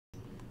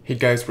Hey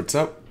guys, what's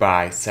up?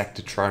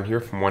 Bisectatron here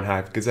from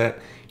OneHive Gazette,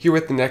 here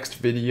with the next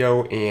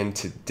video, and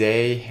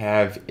today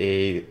have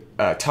a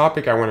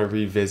topic I want to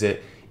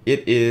revisit.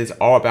 It is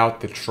all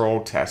about the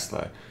Troll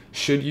Tesla.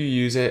 Should you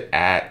use it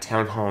at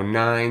Town Hall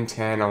 9,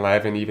 10,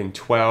 11, even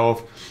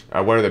 12?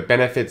 What are the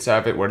benefits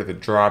of it? What are the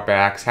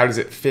drawbacks? How does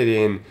it fit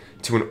in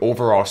to an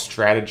overall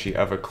strategy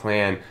of a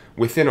clan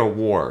within a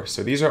war?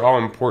 So these are all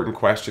important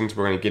questions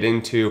we're going to get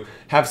into,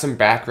 have some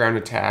background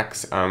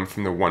attacks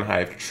from the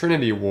OneHive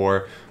Trinity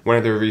War, one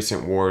of their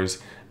recent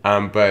wars,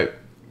 but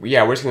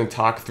yeah, we're just going to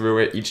talk through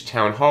it, each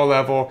town hall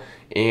level,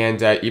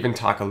 and even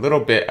talk a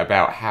little bit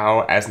about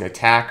how, as an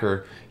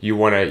attacker, you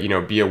want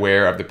to be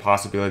aware of the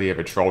possibility of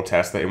a Troll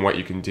Tesla and what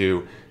you can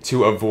do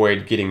to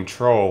avoid getting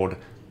trolled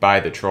by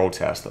the Troll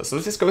Tesla. So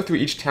let's just go through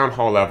each town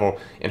hall level,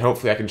 and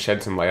hopefully I can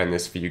shed some light on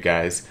this for you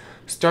guys.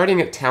 Starting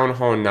at Town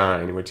Hall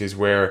 9, which is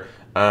where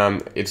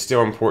it's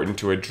still important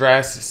to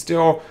address,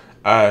 still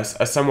a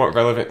somewhat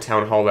relevant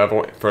town hall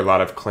level for a lot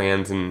of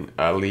clans and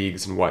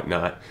leagues and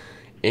whatnot.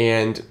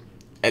 And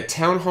at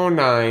Town Hall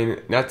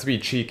 9, not to be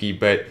cheeky,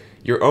 but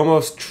you're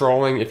almost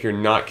trolling if you're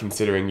not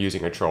considering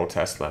using a Troll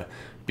Tesla,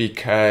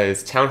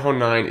 because Town Hall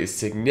 9 is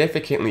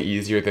significantly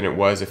easier than it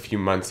was a few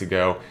months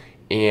ago,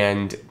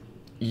 and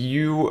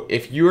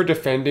if you're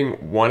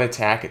defending one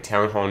attack at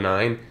Town Hall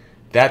 9,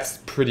 that's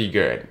pretty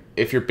good.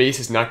 If your base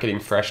is not getting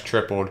fresh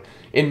tripled,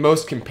 in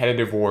most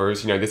competitive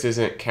wars, this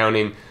isn't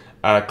counting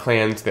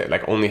clans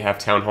that only have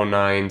Town Hall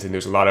 9s and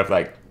there's a lot of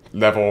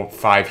level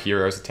 5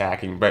 heroes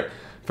attacking, but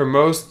for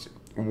most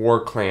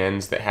war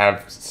clans that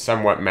have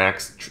somewhat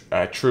max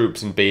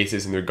troops and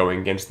bases and they're going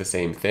against the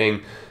same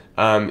thing,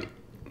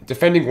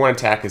 defending one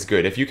attack is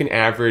good. If you can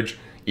average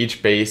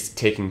each base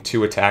taking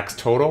 2 attacks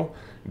total,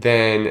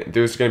 then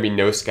there's going to be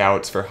no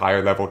scouts for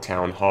higher level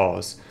town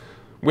halls,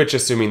 which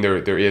assuming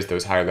there is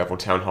those higher level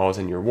town halls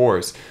in your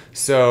wars.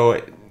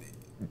 So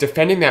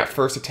defending that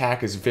first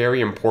attack is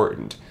very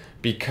important,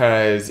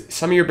 because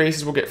some of your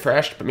bases will get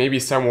freshed, but maybe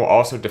some will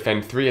also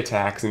defend 3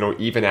 attacks and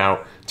it'll even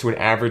out to an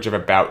average of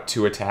about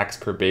 2 attacks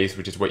per base,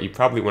 which is what you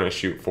probably want to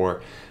shoot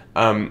for.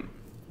 About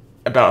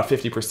a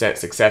 50%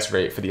 success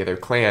rate for the other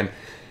clan.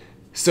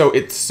 So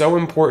it's so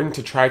important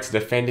to try to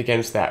defend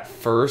against that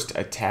first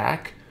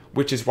attack,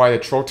 which is why the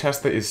Troll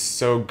Tesla is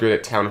so good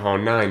at Town Hall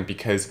 9,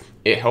 because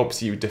it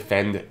helps you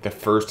defend the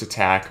first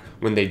attack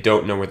when they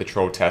don't know where the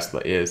Troll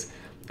Tesla is.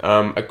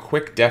 A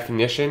quick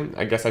definition,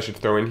 I guess I should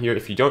throw in here,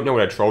 if you don't know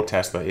what a Troll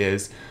Tesla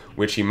is,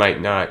 which you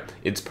might not,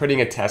 it's putting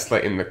a Tesla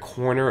in the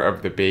corner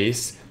of the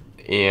base,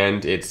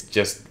 and it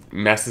just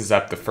messes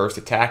up the first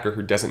attacker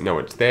who doesn't know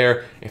it's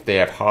there. If they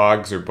have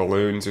hogs or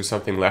balloons or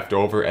something left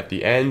over at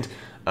the end,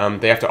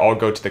 they have to all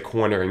go to the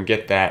corner and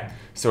get that,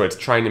 so it's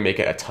trying to make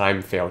it a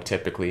time fail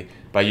typically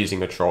by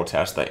using a Troll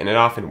Tesla, and it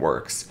often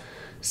works.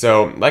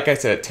 So, like I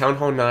said, at Town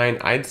Hall 9,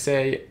 I'd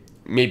say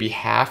maybe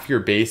half your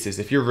bases,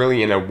 if you're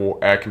really in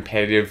a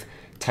competitive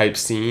type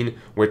scene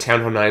where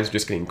Town Hall 9 is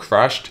just getting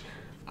crushed,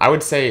 I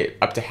would say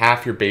up to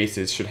half your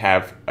bases should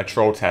have a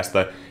Troll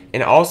Tesla.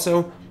 And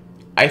also,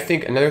 I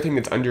think another thing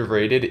that's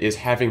underrated is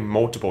having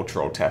multiple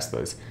Troll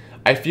Teslas.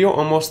 I feel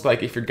almost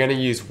like if you're going to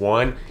use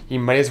one, you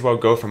might as well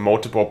go for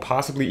multiple,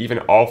 possibly even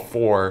all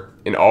 4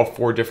 in all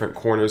 4 different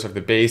corners of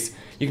the base.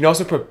 You can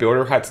also put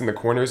builder huts in the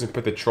corners and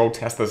put the Troll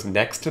Teslas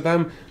next to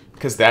them,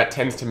 because that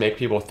tends to make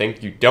people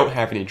think you don't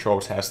have any Troll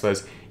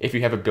Teslas if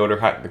you have a builder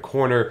hut in the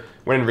corner,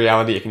 when in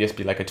reality it can just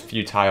be like a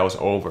few tiles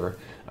over.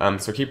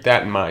 So keep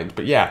that in mind.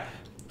 But yeah,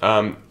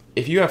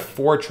 if you have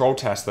 4 Troll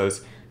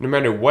Teslas, no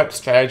matter what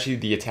strategy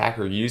the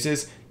attacker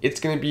uses, it's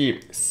going to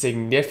be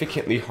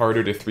significantly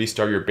harder to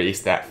 3-star your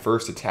base that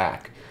first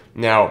attack.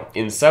 Now,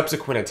 in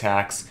subsequent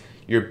attacks,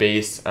 your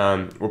base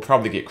will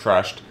probably get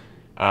crushed,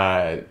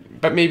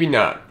 but maybe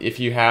not. If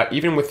you have,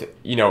 even with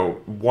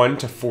 1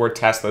 to 4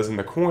 Teslas in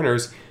the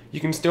corners, you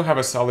can still have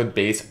a solid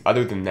base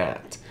other than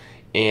that.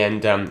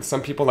 And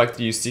some people like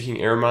to use Seeking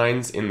Air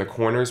Mines in the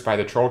corners by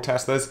the Troll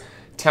Teslas.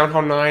 Town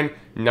Hall 9,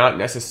 not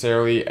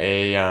necessarily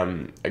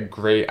a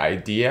great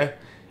idea.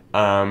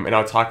 And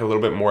I'll talk a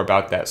little bit more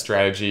about that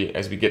strategy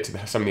as we get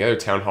to some of the other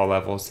Town Hall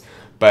levels.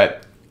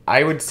 But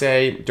I would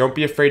say don't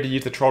be afraid to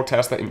use the Troll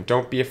Tesla, and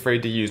don't be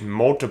afraid to use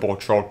multiple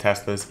Troll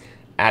Teslas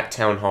at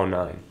Town Hall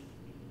 9.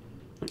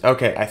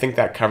 Okay, I think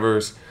that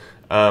covers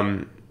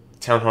Town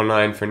Hall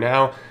 9 for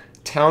now.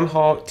 Town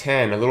Hall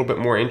 10, a little bit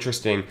more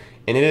interesting,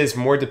 and it is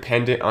more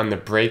dependent on the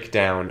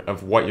breakdown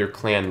of what your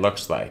clan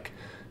looks like.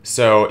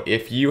 So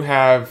if you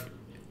have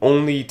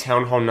only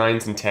Town Hall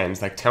 9s and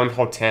 10s, like Town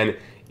Hall 10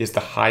 is the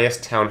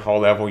highest Town Hall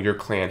level your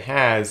clan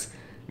has,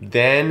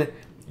 then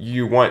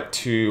you want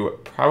to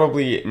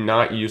probably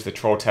not use the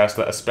Troll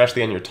Tesla,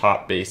 especially on your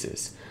top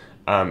bases,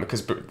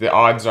 because the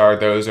odds are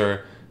those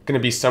are going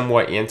to be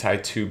somewhat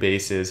anti-2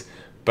 bases.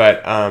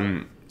 But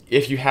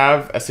if you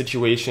have a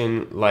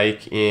situation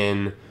like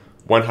in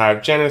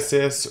OneHive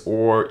Genesis,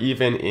 or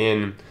even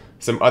in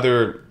some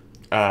other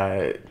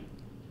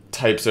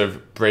types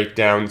of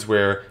breakdowns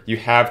where you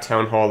have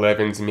Town Hall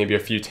 11s and maybe a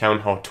few Town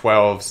Hall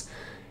 12s,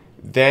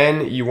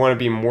 then you want to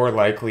be more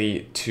open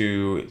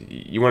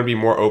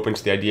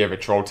to the idea of a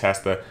troll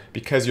Tesla,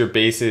 because your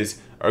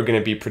bases are going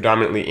to be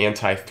predominantly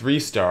anti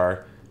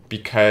 3-star,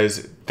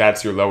 because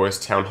that's your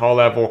lowest Town Hall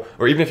level.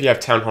 Or even if you have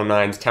Town Hall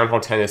 9s, Town Hall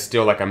 10 is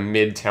still like a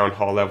mid Town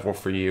Hall level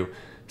for you.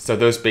 So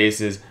those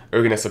bases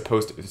are going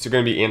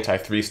to be anti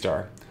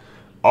 3-star.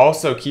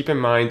 Also, keep in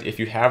mind, if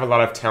you have a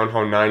lot of Town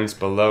Hall 9s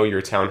below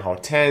your Town Hall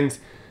 10s,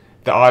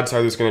 the odds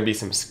are there's going to be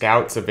some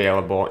scouts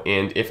available,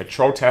 and if a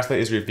troll Tesla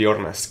is revealed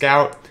on a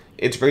scout,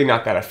 it's really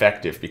not that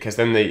effective, because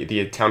then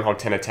the Town Hall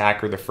 10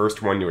 attacker, the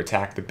first one to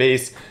attack the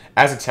base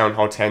as a Town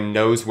Hall 10,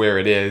 knows where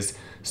it is,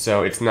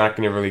 so it's not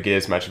going to really get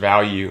as much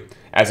value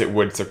as it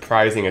would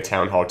surprising a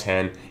Town Hall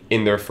 10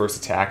 in their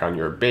first attack on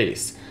your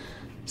base.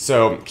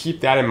 So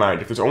keep that in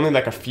mind. If there's only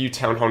like a few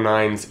Town Hall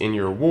 9s in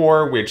your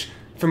war, which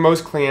for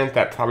most clans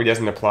that probably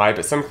doesn't apply,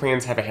 but some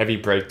clans have a heavy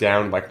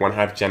breakdown, like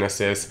OneHive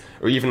Genesis,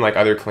 or even like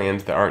other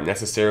clans that aren't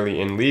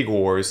necessarily in League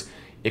Wars.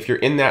 If you're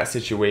in that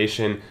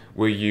situation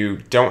where you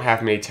don't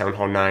have many Town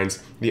Hall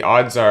 9s, the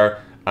odds are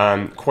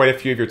quite a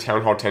few of your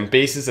Town Hall 10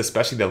 bases,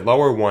 especially the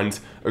lower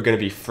ones, are going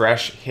to be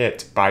fresh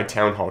hit by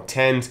Town Hall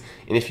 10s.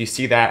 And if you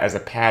see that as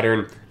a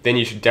pattern, then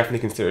you should definitely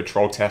consider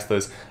troll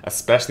Teslas,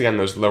 especially on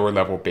those lower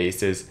level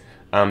bases.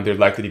 They're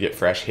likely to get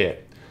fresh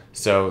hit.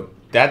 So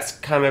that's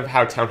kind of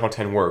how Town Hall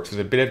 10 works.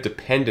 There's a bit of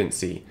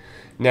dependency.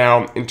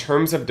 Now, in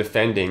terms of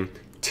defending,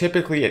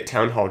 typically at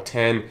Town Hall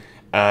 10,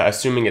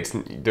 assuming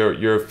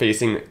you're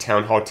facing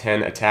Town Hall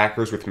 10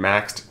 attackers with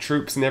maxed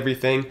troops and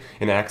everything,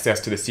 and access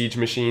to the siege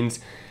machines,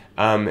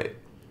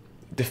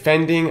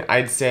 defending,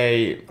 I'd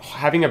say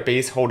having a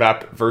base hold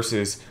up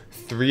versus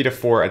 3 to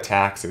 4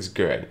 attacks is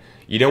good.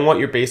 You don't want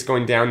your base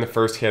going down the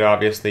first hit,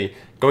 obviously.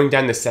 Going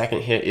down the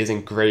second hit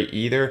isn't great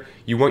either.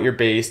 You want your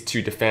base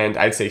to defend,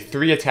 I'd say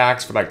 3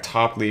 attacks for like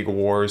top League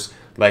Wars,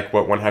 like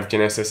what OneHive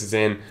Genesis is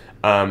in.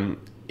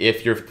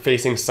 If you're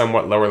facing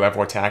somewhat lower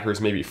level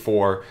attackers, maybe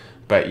 4.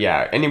 But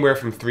yeah, anywhere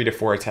from 3 to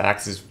 4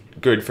 attacks is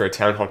good for a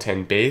Town Hall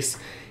 10 base.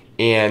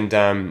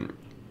 And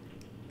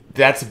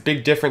that's a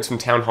big difference from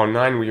Town Hall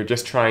 9, where you're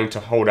just trying to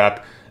hold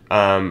up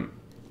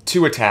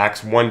 2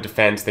 attacks, 1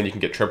 defense, then you can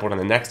get tripled on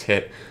the next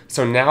hit.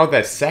 So now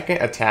that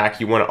second attack,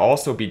 you want to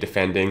also be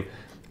defending,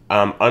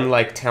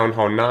 unlike Town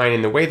Hall 9.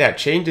 And the way that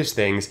changes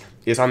things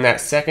is on that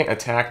second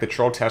attack, the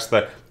troll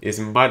Tesla is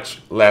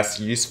much less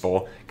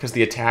useful, because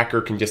the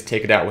attacker can just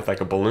take it out with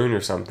like a balloon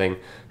or something.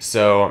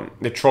 So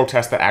the troll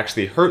Tesla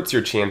actually hurts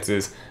your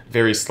chances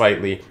very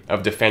slightly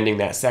of defending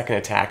that second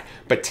attack,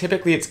 but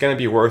typically it's going to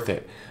be worth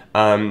it.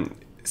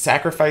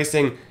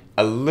 Sacrificing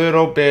a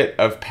little bit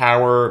of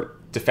power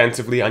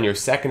defensively on your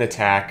second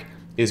attack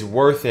is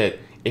worth it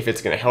if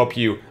it's going to help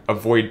you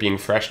avoid being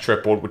fresh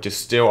tripled, which is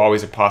still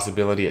always a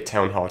possibility at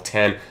Town Hall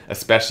 10,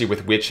 especially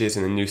with witches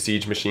and the new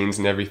siege machines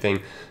and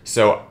everything.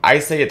 So I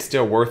say it's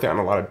still worth it on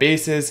a lot of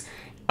bases.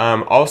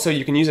 Also,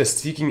 you can use a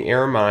Seeking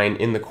Air Mine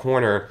in the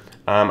corner.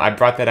 I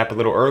brought that up a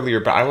little earlier,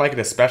 but I like it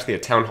especially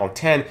at Town Hall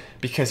 10,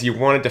 because you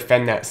want to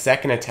defend that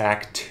second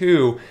attack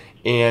too,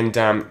 and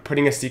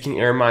putting a Seeking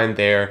Air Mine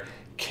there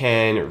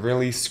can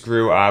really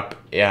screw up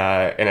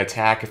an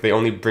attack. If they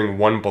only bring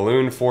 1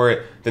 balloon for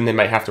it, then they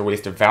might have to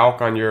waste a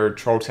Valk on your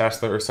troll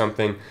Tesla or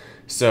something.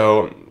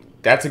 So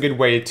that's a good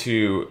way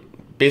to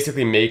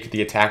basically make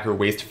the attacker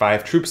waste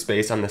 5 troop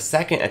space on the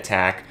second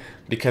attack,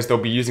 because they'll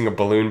be using a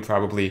balloon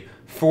probably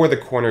for the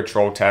corner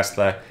troll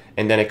Tesla,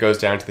 and then it goes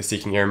down to the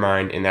Seeking Air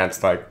Mine, and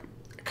that's like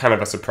kind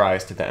of a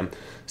surprise to them.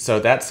 So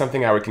that's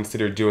something I would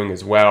consider doing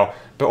as well.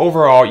 But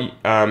overall,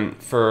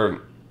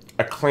 for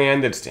a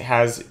clan that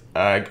has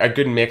a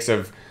good mix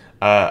of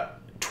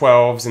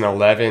 12s and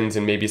 11s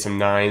and maybe some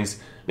 9s,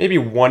 maybe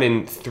 1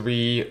 in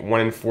 3,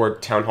 1 in 4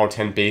 Town Hall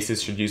 10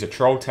 bases should use a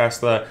troll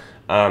Tesla.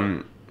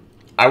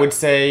 I would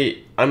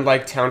say,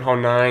 unlike Town Hall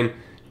 9,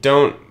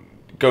 don't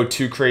go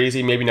too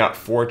crazy, maybe not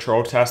 4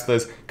 troll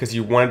Teslas, because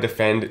you want to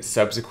defend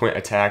subsequent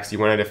attacks. You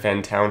want to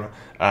defend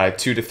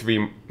 2 to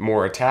 3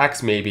 more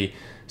attacks maybe.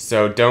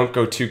 So don't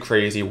go too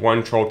crazy.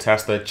 1 troll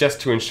Tesla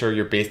just to ensure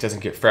your base doesn't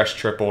get fresh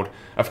tripled.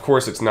 Of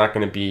course, it's not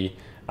going to be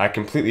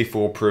completely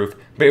foolproof,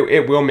 but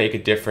it will make a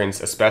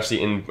difference,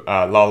 especially in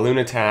La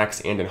Luna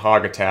attacks and in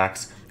Hog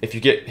attacks. If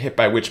you get hit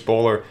by Witch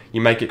Bowler,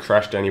 you might get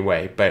crushed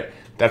anyway, but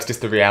that's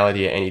just the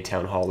reality at any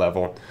Town Hall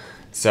level.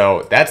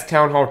 So that's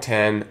Town Hall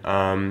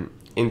 10.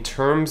 In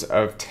terms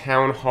of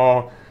Town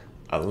Hall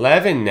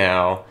 11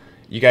 now,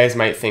 you guys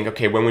might think,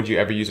 okay, when would you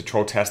ever use a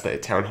troll Tesla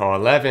at Town Hall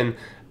 11?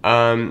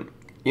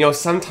 You know,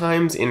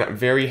 sometimes in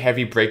very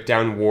heavy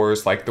breakdown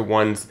wars like the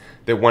ones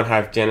that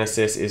OneHive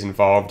Genesis is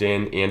involved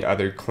in, and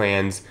other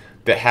clans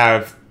that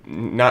have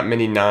not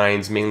many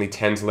 9s, mainly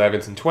 10s,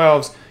 11s, and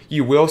 12s,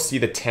 you will see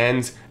the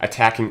 10s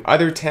attacking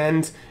other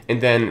 10s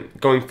and then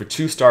going for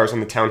 2 stars on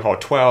the Town Hall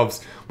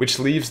 12s, which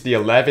leaves the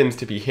 11s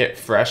to be hit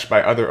fresh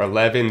by other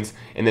 11s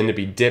and then to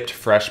be dipped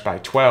fresh by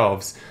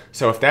 12s.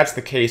 So if that's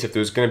the case, if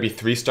there's going to be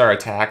 3-star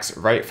attacks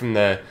right from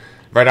the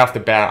right off the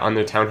bat on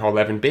their Town Hall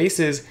 11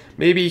 bases.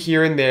 Maybe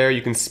here and there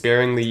you can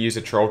sparingly use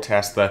a Troll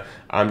Tesla,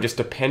 just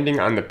depending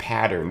on the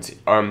patterns.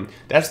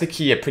 That's the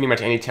key at pretty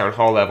much any Town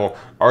Hall level.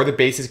 Are the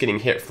bases getting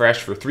hit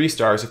fresh for 3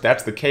 stars? If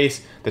that's the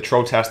case, the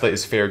Troll Tesla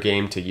is fair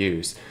game to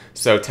use.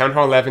 So Town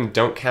Hall 11,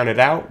 don't count it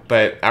out,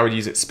 but I would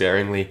use it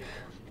sparingly.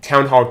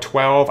 Town Hall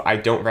 12, I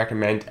don't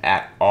recommend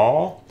at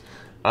all.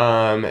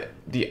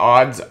 The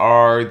odds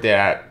are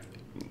that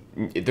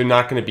they're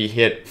not going to be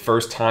hit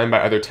first time by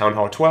other Town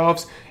Hall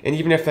 12s, and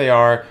even if they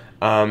are,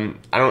 I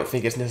don't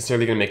think it's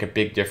necessarily going to make a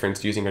big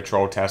difference using a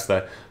Troll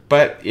Tesla.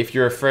 But if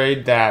you're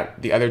afraid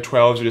that the other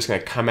 12s are just going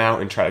to come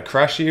out and try to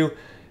crush you,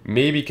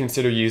 maybe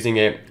consider using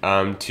it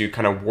to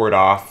kind of ward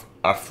off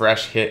a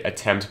fresh hit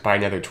attempt by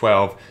another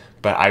 12.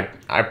 But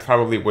I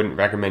probably wouldn't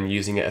recommend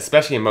using it,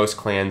 especially in most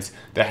clans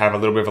that have a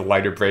little bit of a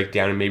lighter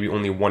breakdown and maybe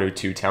only 1 or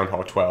 2 Town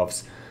Hall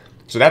 12s.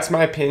 So that's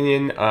my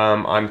opinion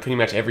on pretty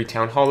much every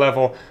Town Hall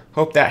level.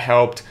 Hope that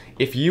helped.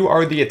 If you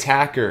are the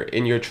attacker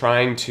and you're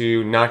trying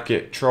to not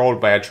get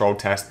trolled by a Troll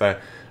Tesla,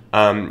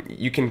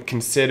 you can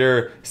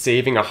consider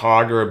saving a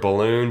hog or a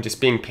balloon, just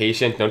being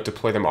patient, don't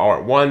deploy them all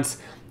at once.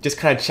 Just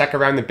kind of check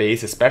around the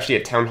base, especially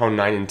at Town Hall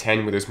 9 and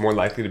 10 where there's more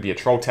likely to be a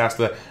Troll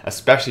Tesla,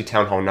 especially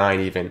Town Hall 9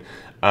 even.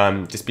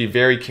 Just be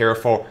very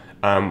careful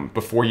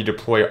before you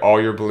deploy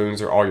all your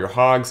balloons or all your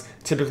hogs.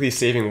 Typically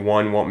saving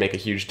one won't make a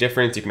huge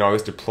difference. You can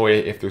always deploy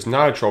it if there's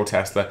not a Troll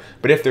Tesla,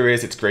 but if there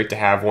is, it's great to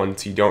have one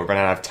so you don't run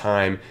out of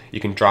time. You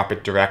can drop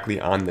it directly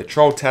on the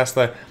Troll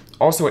Tesla.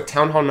 Also at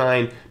Town Hall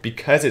 9,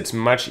 because it's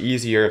much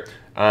easier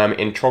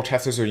and Troll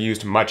Teslas are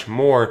used much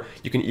more,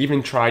 you can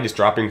even try just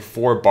dropping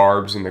 4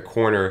 barbs in the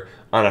corner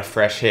on a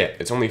fresh hit.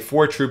 It's only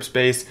 4 troop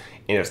space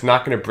and it's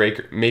not going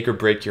to make or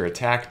break your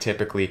attack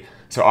typically,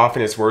 so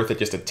often it's worth it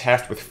just to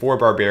test with 4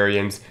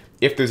 Barbarians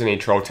if there's any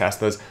Troll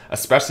Teslas,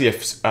 especially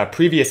if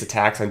previous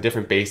attacks on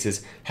different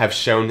bases have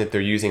shown that they're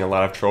using a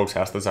lot of Troll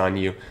Teslas on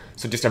you.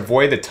 So just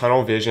avoid the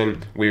tunnel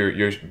vision where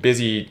you're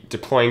busy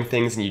deploying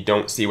things and you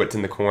don't see what's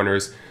in the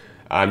corners.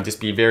 Just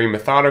be very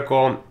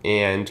methodical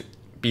and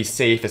be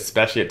safe,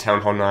 especially at Town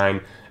Hall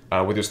 9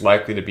 where there's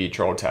likely to be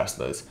Troll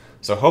Teslas.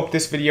 So hope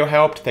this video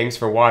helped. Thanks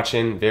for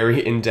watching.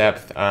 Very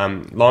in-depth,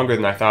 longer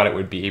than I thought it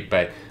would be,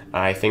 but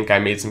I think I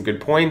made some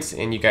good points,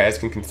 and you guys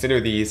can consider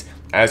these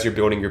as you're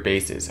building your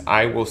bases.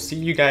 I will see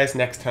you guys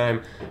next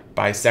time.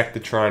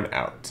 Bisectatron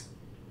out.